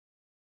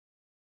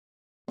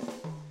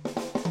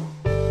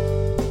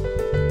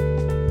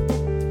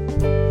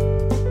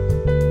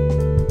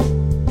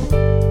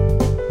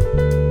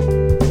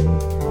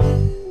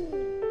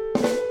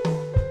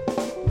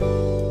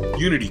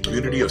Unity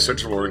Community of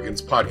Central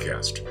Oregon's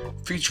podcast,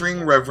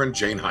 featuring Reverend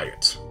Jane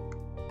Hyatt.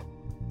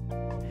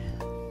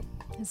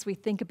 As we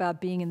think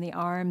about being in the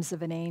arms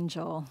of an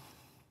angel,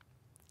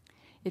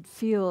 it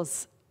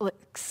feels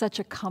like such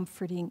a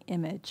comforting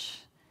image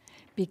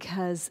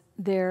because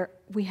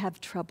we have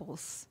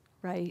troubles,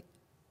 right?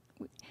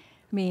 I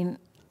mean,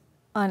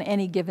 on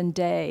any given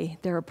day,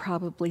 there are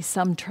probably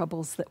some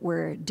troubles that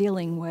we're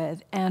dealing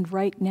with, and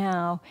right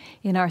now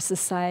in our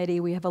society,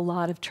 we have a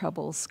lot of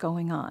troubles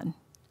going on.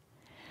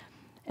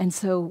 And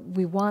so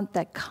we want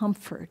that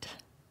comfort.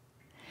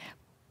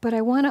 But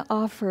I want to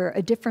offer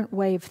a different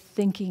way of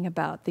thinking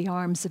about the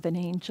arms of an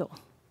angel.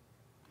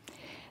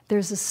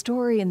 There's a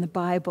story in the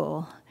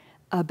Bible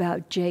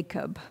about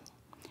Jacob,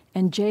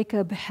 and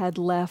Jacob had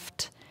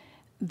left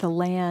the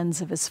lands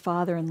of his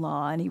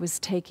father-in-law, and he was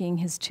taking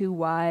his 2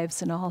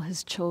 wives and all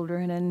his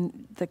children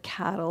and the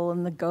cattle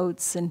and the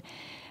goats and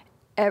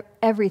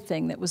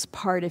everything that was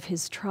part of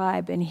his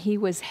tribe, and he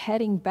was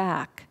heading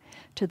back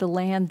to the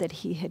land that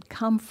he had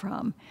come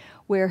from,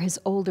 where his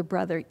older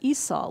brother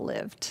Esau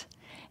lived.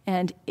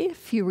 And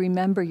if you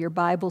remember your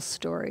Bible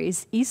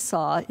stories,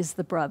 Esau is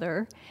the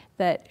brother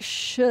that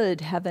should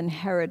have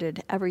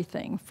inherited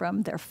everything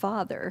from their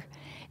father,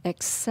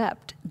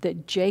 except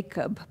that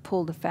Jacob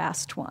pulled a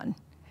fast one.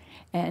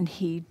 And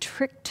he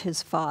tricked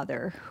his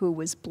father, who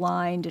was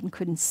blind and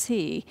couldn't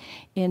see,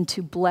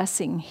 into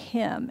blessing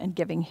him and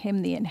giving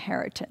him the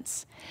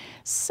inheritance.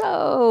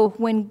 So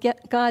when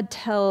God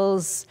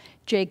tells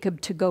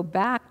Jacob to go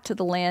back to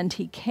the land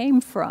he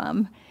came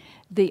from,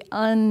 the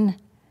unmentioned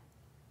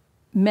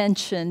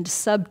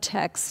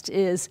subtext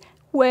is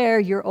where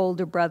your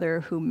older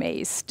brother, who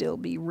may still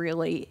be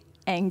really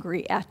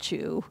angry at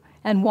you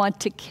and want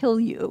to kill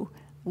you,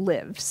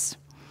 lives.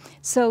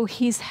 So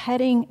he's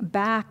heading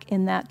back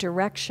in that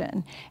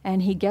direction,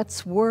 and he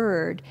gets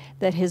word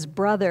that his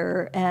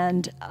brother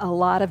and a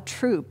lot of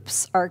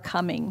troops are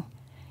coming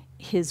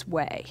his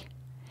way.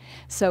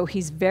 So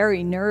he's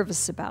very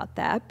nervous about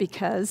that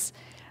because,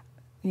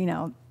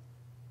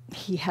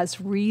 he has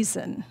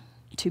reason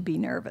to be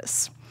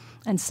nervous.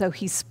 And so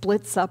he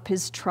splits up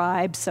his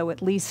tribe so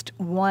at least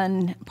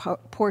one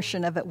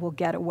portion of it will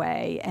get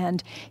away,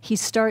 and he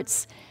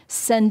starts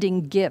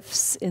sending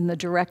gifts in the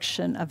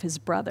direction of his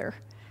brother,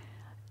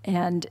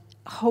 and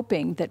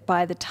hoping that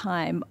by the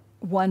time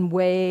one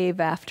wave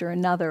after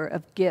another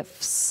of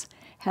gifts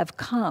have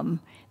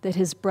come, that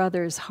his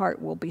brother's heart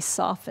will be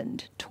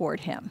softened toward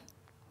him.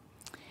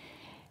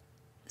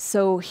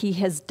 So he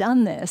has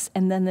done this,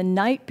 and then the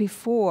night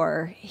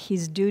before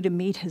he's due to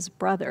meet his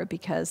brother,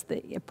 because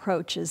the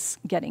approach is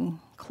getting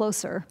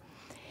closer,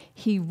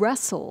 he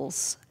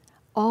wrestles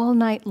all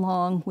night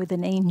long with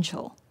an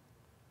angel.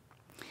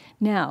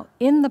 Now,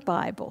 in the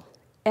Bible,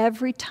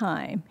 every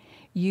time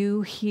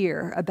you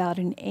hear about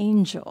an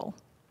angel,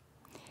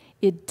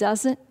 it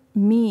doesn't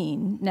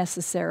mean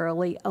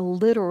necessarily a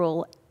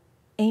literal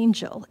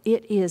angel.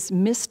 It is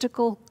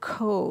mystical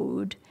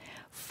code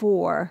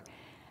for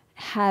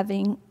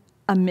having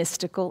a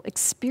mystical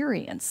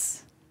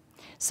experience.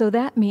 So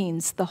that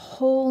means the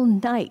whole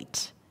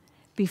night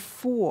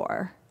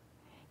before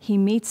he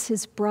meets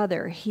his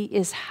brother, he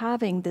is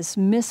having this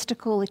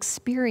mystical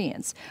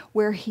experience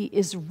where he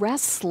is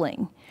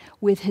wrestling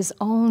with his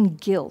own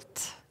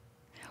guilt,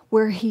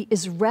 where he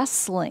is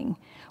wrestling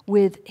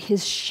with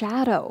his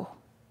shadow,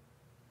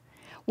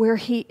 where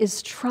he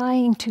is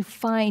trying to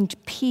find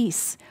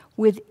peace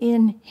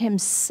within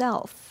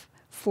himself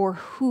for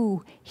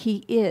who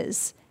he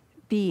is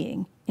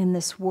being in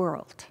this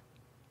world.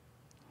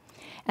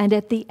 And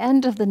at the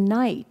end of the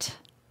night,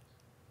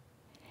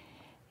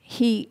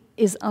 he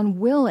is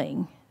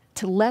unwilling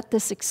to let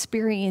this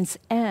experience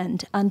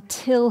end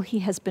until he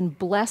has been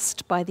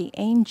blessed by the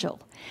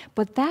angel.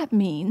 But that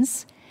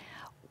means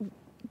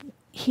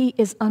he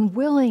is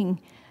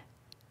unwilling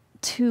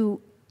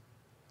to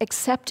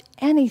accept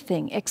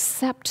anything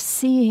except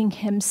seeing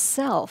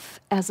himself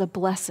as a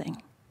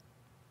blessing.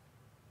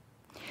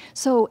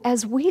 So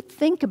as we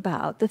think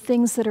about the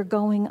things that are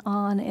going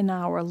on in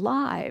our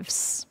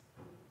lives,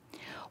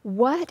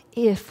 what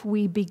if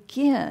we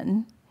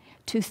begin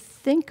to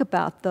think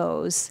about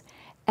those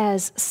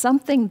as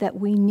something that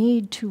we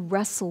need to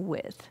wrestle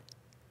with?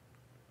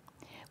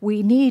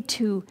 We need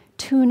to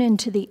tune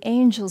into the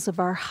angels of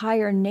our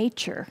higher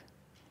nature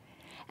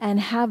and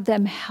have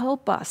them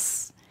help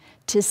us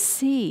to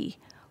see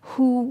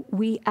who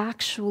we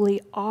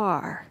actually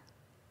are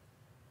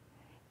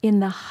in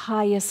the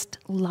highest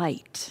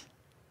light.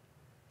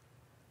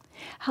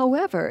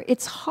 However,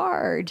 it's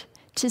hard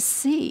to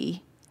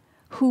see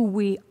who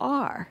we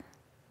are.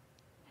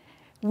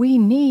 We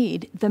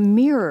need the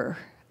mirror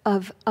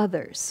of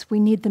others. We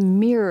need the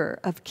mirror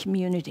of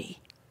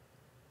community.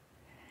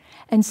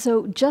 And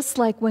so just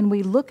like when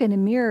we look in a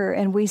mirror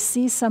and we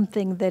see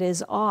something that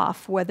is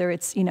off, whether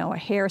it's, a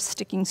hair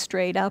sticking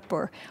straight up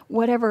or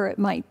whatever it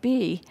might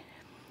be,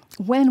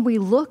 when we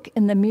look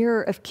in the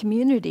mirror of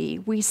community,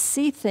 we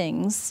see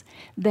things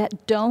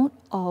that don't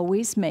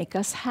always make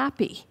us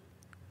happy.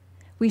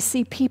 We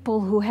see people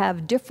who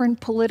have different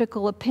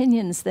political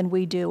opinions than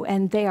we do,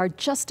 and they are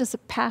just as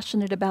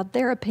passionate about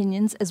their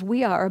opinions as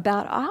we are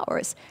about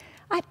ours.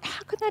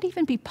 How could that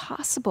even be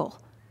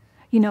possible?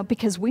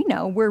 Because we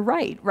know we're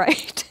right,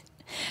 right?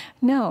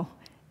 No.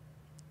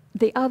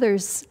 The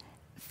others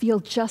feel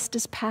just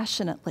as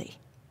passionately.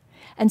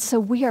 And so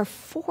we are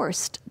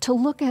forced to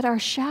look at our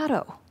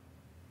shadow,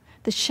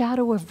 the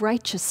shadow of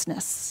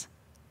righteousness.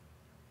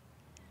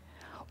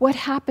 What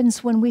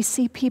happens when we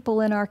see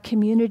people in our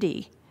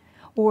community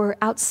or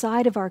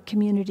outside of our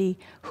community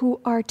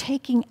who are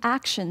taking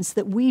actions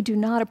that we do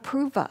not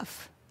approve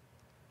of?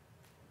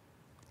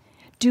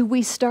 Do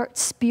we start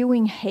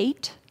spewing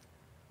hate?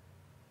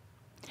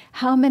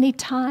 How many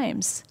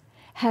times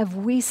have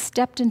we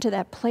stepped into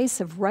that place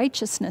of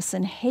righteousness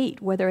and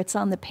hate, whether it's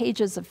on the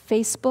pages of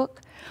Facebook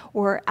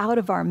or out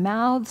of our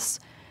mouths?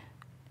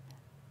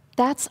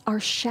 That's our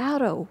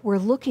shadow we're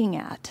looking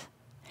at,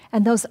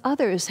 and those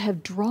others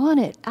have drawn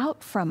it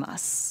out from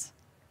us.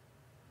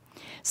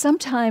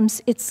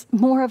 Sometimes it's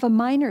more of a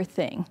minor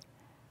thing,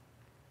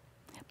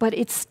 but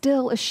it's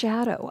still a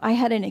shadow. I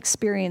had an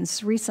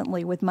experience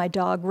recently with my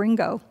dog,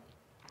 Ringo.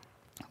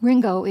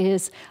 Ringo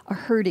is a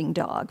herding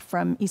dog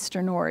from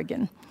Eastern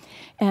Oregon.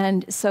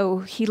 And so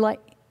he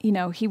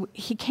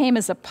came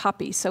as a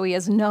puppy, so he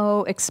has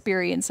no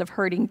experience of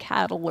herding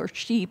cattle or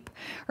sheep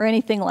or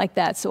anything like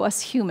that, so us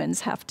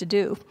humans have to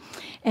do.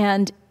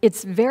 And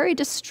it's very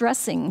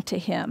distressing to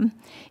him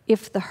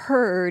if the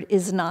herd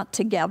is not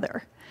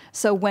together.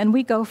 So when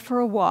we go for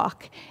a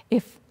walk,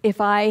 if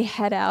I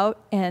head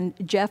out and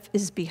Jeff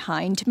is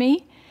behind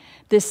me,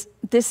 this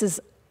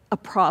is a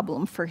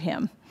problem for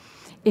him.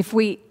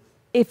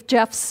 If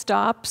Jeff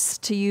stops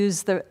to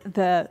use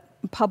the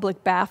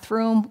public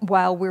bathroom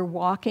while we're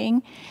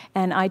walking,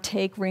 and I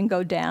take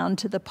Ringo down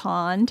to the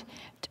pond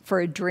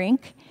for a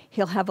drink,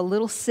 he'll have a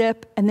little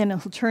sip, and then he'll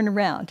turn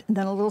around, and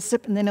then a little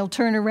sip, and then he'll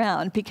turn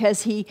around,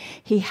 because he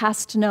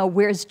has to know,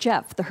 where's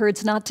Jeff? The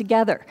herd's not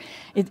together.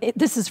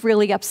 This is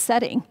really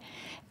upsetting.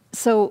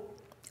 So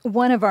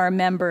one of our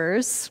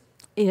members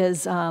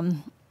is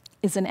an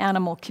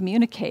animal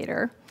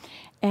communicator,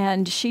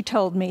 and she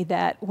told me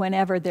that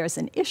whenever there's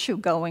an issue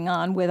going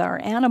on with our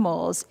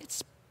animals,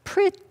 it's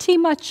pretty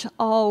much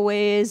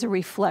always a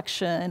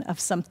reflection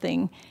of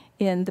something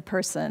in the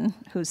person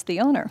who's the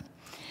owner.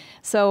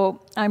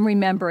 So I'm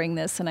remembering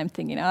this and I'm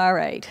thinking, all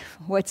right,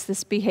 what's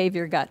this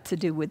behavior got to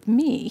do with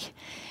me?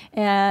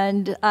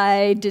 And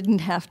I didn't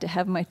have to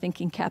have my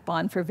thinking cap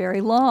on for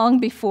very long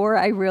before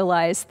I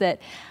realized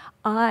that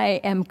I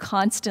am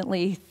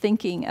constantly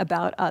thinking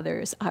about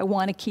others. I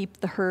want to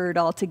keep the herd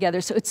all together.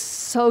 So it's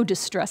so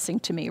distressing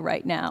to me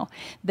right now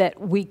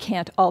that we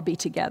can't all be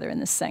together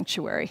in this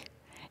sanctuary.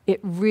 It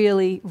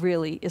really,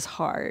 really is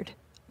hard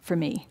for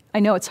me. I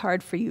know it's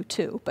hard for you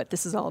too, but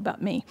this is all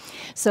about me.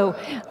 So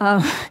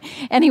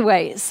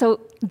anyway, so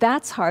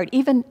that's hard.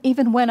 Even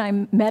when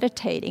I'm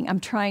meditating, I'm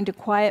trying to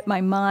quiet my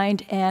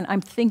mind and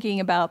I'm thinking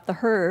about the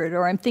herd,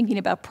 or I'm thinking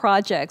about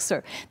projects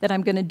that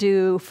I'm going to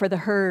do for the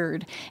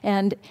herd.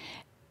 And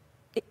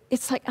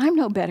it's like I'm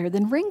no better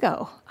than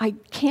Ringo. I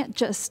can't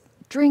just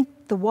drink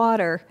the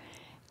water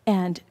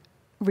and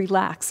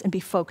relax and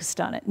be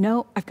focused on it.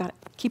 No, I've got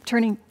to keep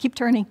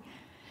turning.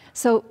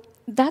 So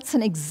that's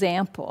an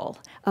example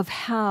of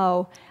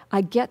how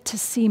I get to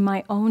see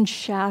my own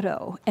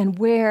shadow and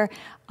where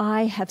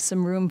I have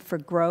some room for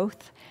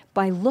growth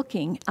by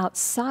looking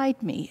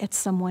outside me at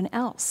someone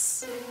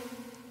else.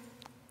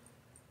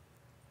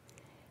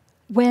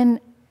 When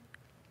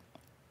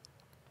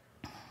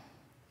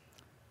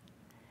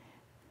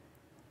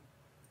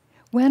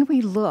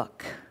we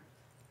look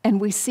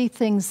and we see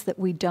things that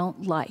we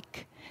don't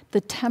like,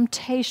 the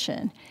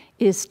temptation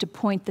is to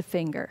point the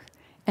finger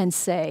and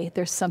say,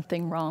 there's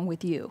something wrong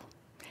with you.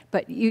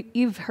 But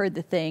you've heard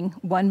the thing,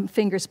 one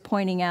finger's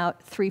pointing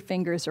out, three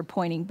fingers are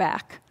pointing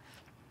back.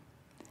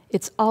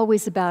 It's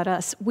always about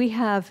us. We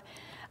have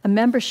a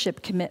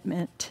membership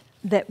commitment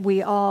that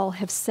we all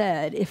have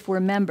said if we're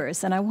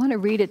members, and I want to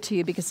read it to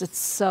you because it's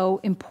so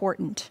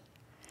important.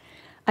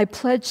 I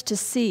pledge to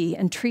see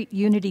and treat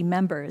Unity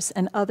members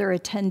and other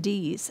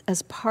attendees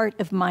as part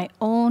of my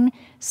own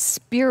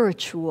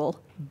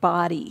spiritual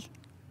body.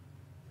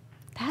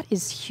 That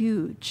is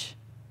huge.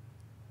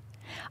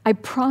 I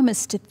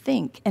promise to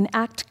think and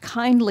act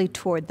kindly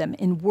toward them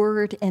in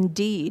word and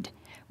deed,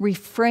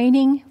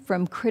 refraining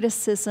from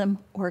criticism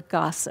or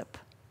gossip.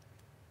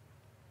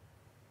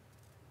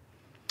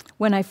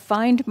 When I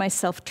find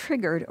myself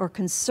triggered or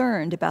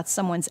concerned about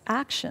someone's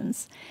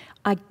actions,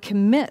 I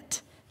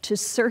commit to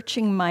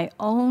searching my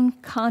own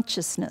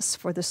consciousness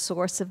for the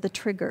source of the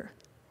trigger,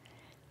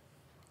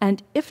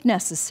 and, if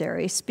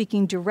necessary,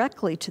 speaking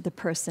directly to the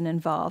person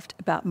involved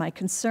about my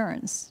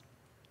concerns.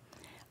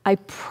 I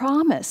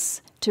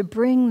promise to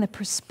bring the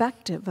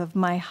perspective of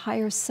my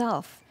higher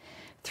self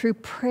through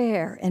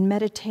prayer and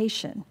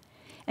meditation,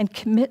 and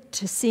commit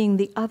to seeing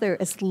the other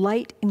as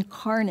light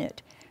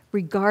incarnate,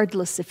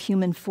 regardless of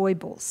human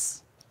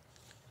foibles.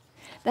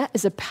 That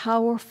is a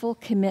powerful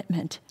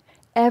commitment.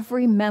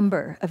 Every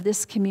member of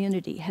this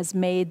community has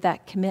made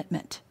that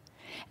commitment.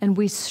 and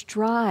we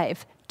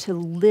strive to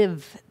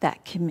live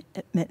that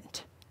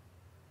commitment.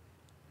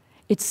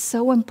 It's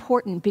so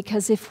important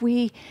because if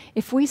we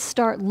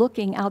start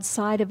looking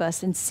outside of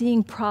us and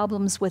seeing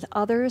problems with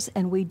others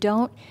and we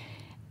don't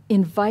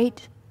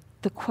invite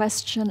the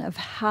question of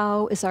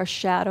how is our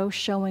shadow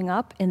showing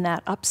up in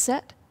that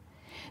upset,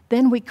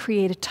 then we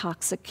create a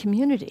toxic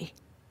community.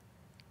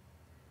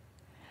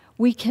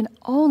 We can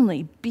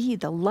only be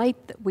the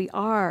light that we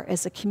are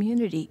as a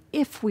community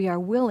if we are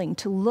willing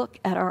to look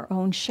at our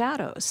own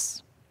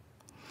shadows.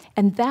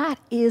 And that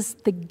is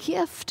the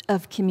gift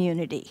of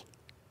community.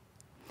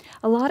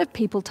 A lot of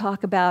people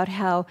talk about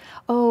how,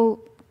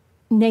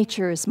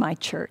 nature is my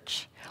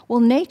church. Well,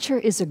 nature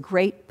is a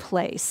great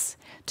place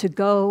to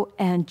go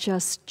and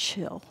just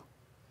chill.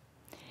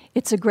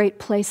 It's a great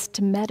place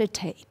to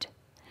meditate,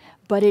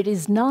 but it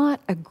is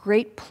not a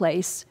great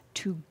place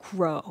to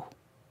grow.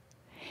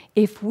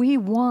 If we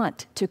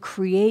want to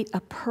create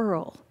a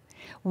pearl,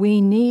 we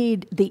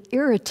need the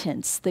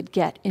irritants that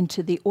get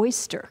into the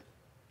oyster.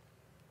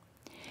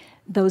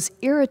 Those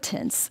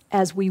irritants,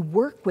 as we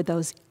work with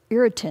those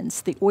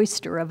irritants, the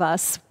oyster of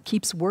us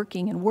keeps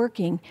working and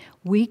working,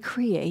 we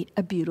create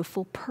a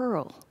beautiful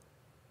pearl.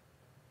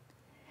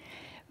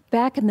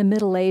 Back in the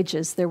Middle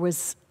Ages, there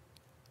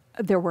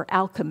were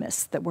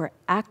alchemists that were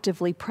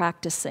actively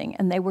practicing,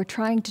 and they were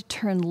trying to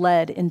turn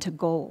lead into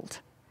gold.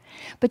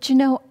 But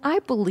I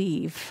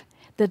believe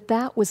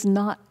that was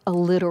not a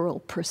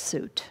literal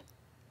pursuit.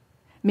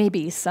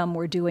 Maybe some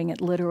were doing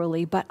it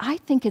literally, but I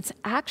think it's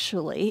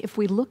actually, if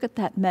we look at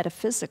that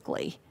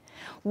metaphysically,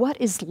 what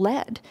is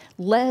lead?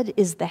 Lead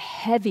is the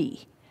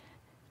heavy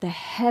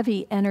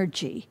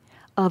energy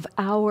of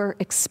our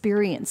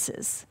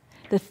experiences,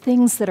 the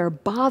things that are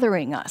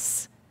bothering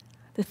us,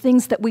 the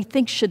things that we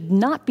think should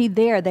not be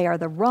there, they are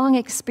the wrong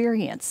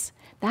experience.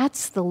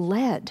 That's the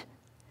lead.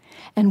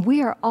 And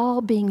we are all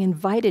being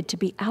invited to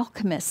be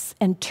alchemists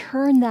and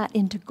turn that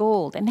into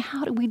gold. And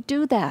how do we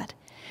do that?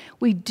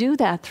 We do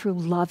that through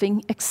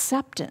loving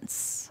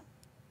acceptance.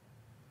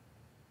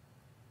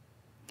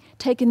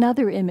 Take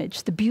another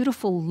image, the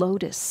beautiful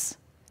lotus.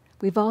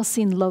 We've all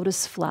seen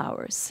lotus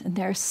flowers, and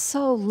they're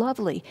so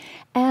lovely.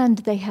 And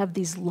they have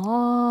these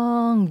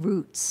long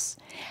roots,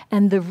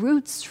 and the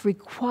roots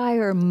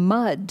require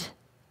mud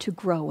to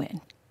grow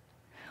in.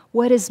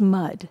 What is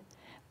mud?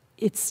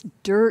 It's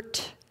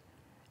dirt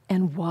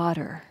and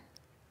water,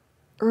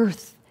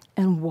 earth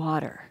and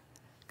water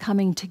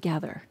coming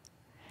together,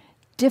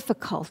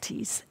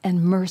 difficulties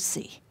and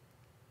mercy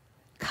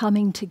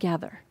coming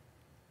together.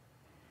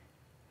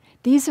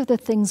 These are the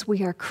things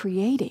we are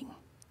creating.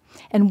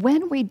 And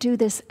when we do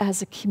this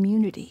as a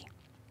community,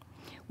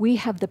 we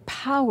have the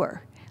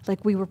power,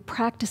 like we were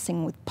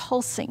practicing with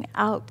pulsing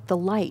out the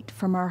light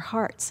from our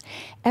hearts.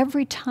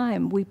 Every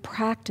time we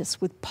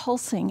practice with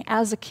pulsing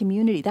as a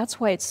community,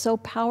 that's why it's so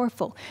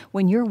powerful.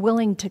 When you're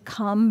willing to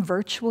come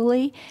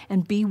virtually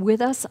and be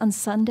with us on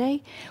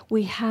Sunday,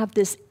 we have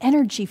this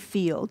energy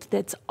field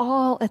that's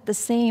all at the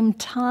same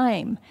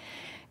time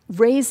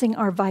raising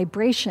our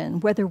vibration,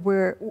 whether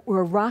we're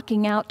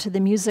rocking out to the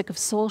music of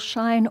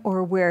Soulshine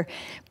or we're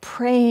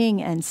praying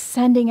and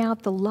sending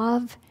out the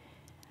love.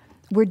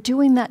 We're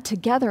doing that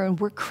together, and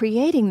we're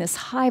creating this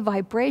high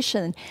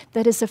vibration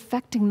that is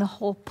affecting the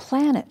whole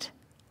planet.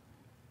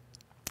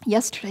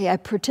 Yesterday, I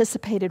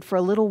participated for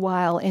a little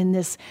while in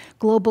this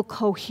global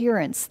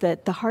coherence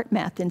that the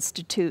HeartMath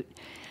Institute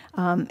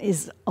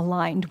is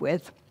aligned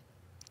with.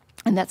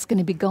 And that's going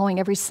to be going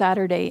every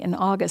Saturday in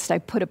August. I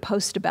put a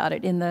post about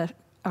it in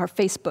our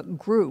Facebook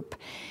group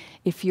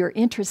if you're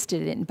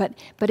interested in. But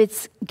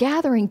it's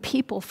gathering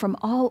people from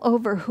all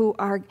over who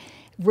are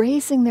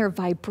raising their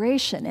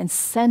vibration and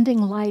sending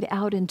light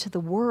out into the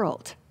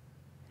world.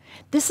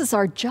 This is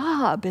our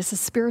job as a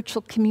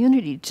spiritual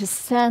community, to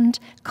send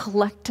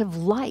collective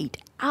light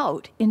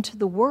out into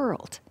the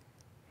world.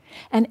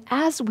 And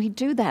as we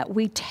do that,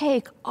 we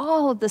take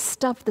all of the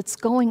stuff that's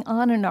going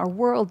on in our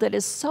world that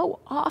is so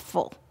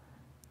awful,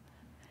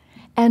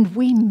 and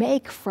we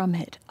make from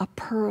it a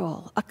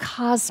pearl, a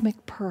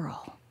cosmic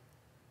pearl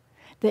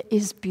that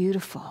is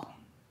beautiful.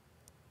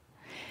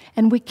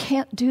 And we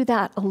can't do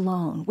that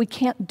alone. We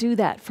can't do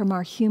that from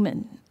our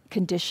human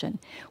condition.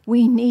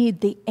 We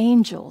need the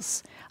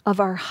angels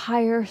of our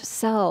higher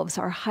selves,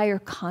 our higher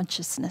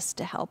consciousness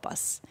to help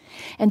us.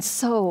 And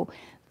so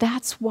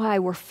that's why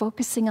we're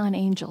focusing on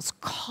angels,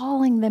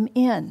 calling them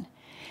in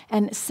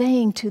and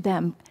saying to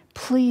them,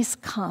 please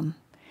come.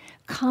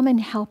 Come and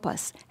help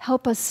us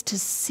to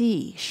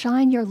see,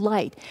 shine your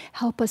light,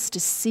 help us to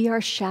see our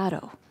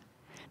shadow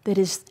that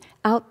is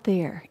out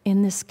there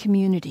in this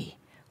community,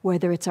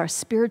 whether it's our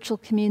spiritual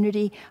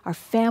community, our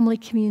family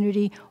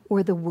community,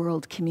 or the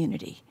world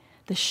community.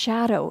 The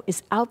shadow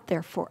is out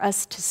there for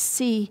us to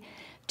see,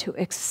 to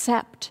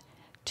accept,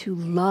 to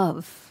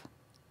love.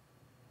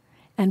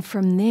 And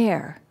from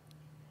there,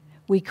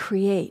 we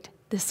create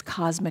this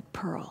cosmic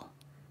pearl.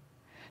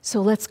 So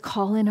let's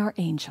call in our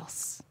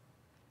angels.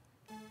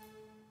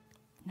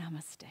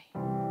 Namaste.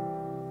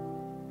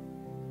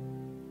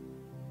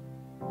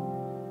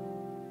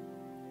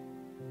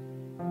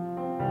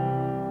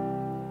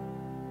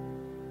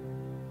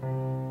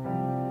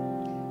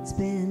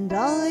 spend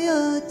all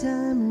your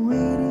time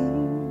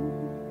waiting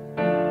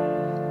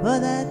for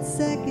that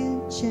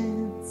second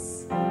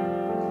chance,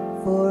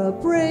 for a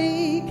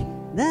break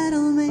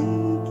that'll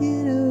make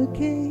it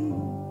okay.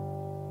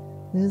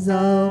 There's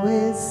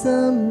always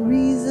some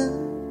reason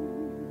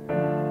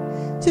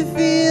to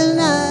feel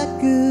not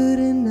good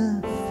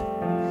enough,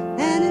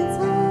 and it's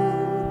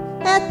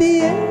hard at the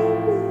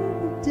end of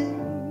the day.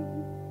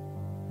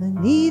 I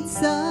need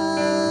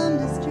some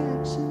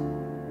distraction,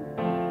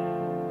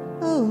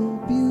 oh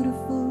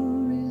beautiful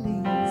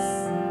release.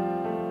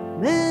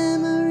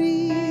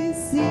 Memories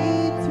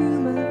seep through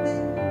my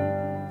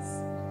veins,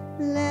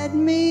 let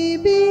me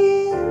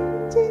be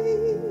empty,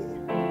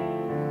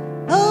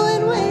 oh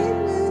and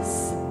weightless,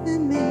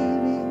 and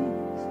maybe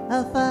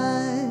I'll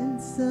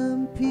find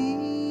some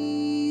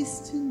peace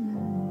tonight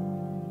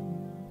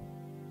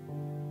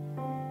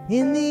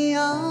in the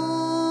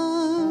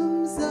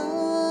arms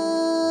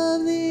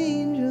of the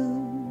angel.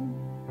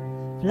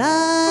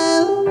 Fly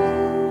away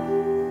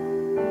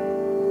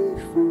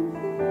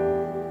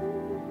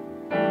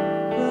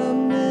from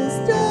this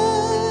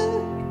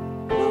dark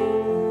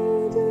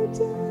corridor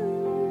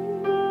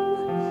down,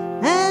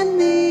 and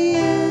the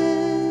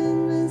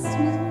endlessness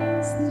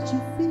that you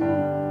feel.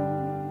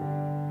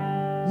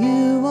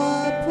 You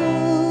are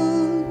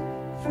pulled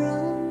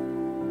from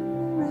the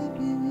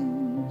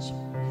wreckage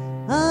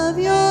of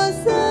your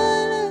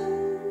silent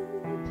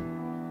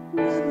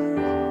reverie.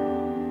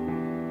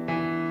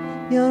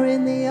 You're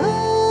in the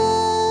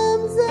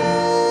arms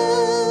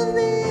of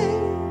the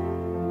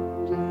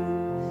angel.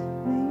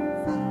 May you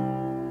find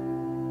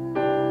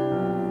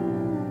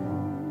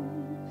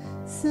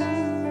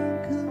some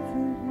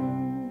comfort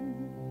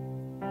here.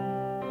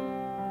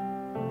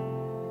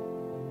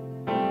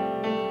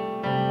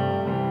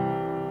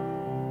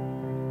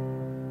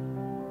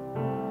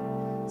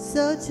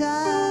 So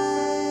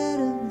tired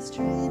of the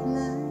straight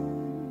line,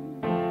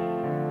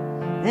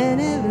 and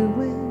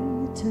everywhere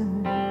you turn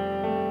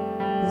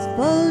there's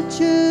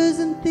vultures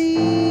and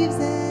thieves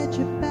at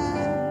your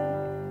back.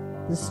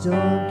 The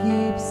storm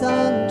keeps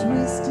on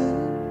twisting,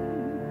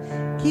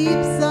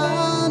 keeps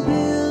on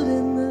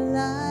building the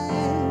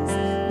lies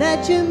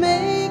that you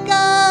make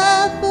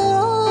up for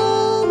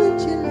all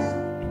that you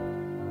lack.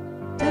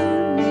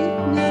 Don't make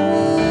no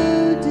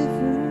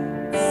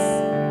difference,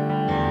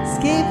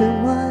 escaping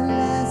one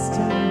last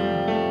time.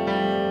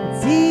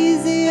 It's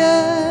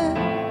easier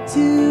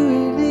to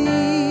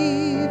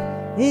relieve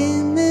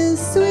in this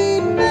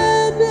sweet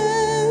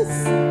madness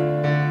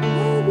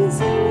of this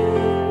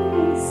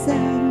horrible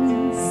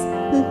sadness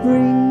that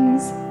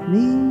brings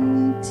me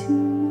to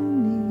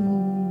my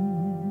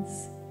knees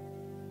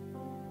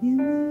in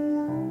the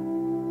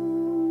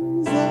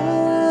arms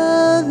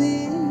of the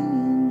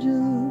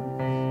angel.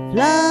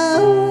 Fly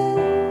away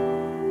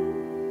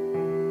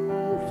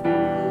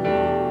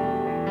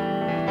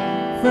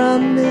from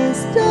this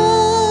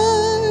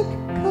dark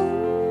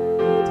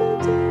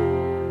corridor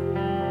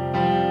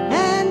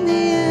and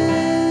the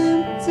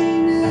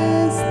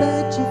emptiness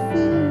that you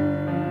feel.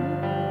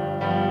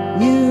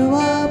 You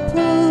are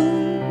pulled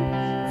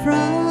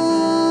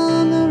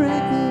from the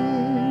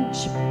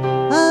wreckage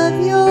of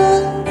your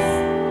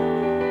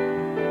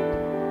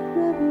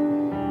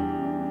reverie.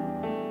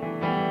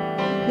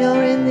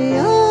 You're in the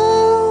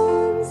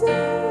arms of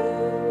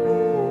the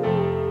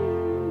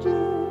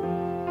angel.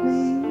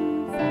 May you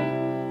find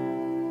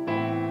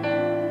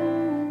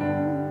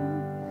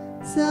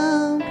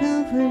some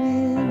comfort in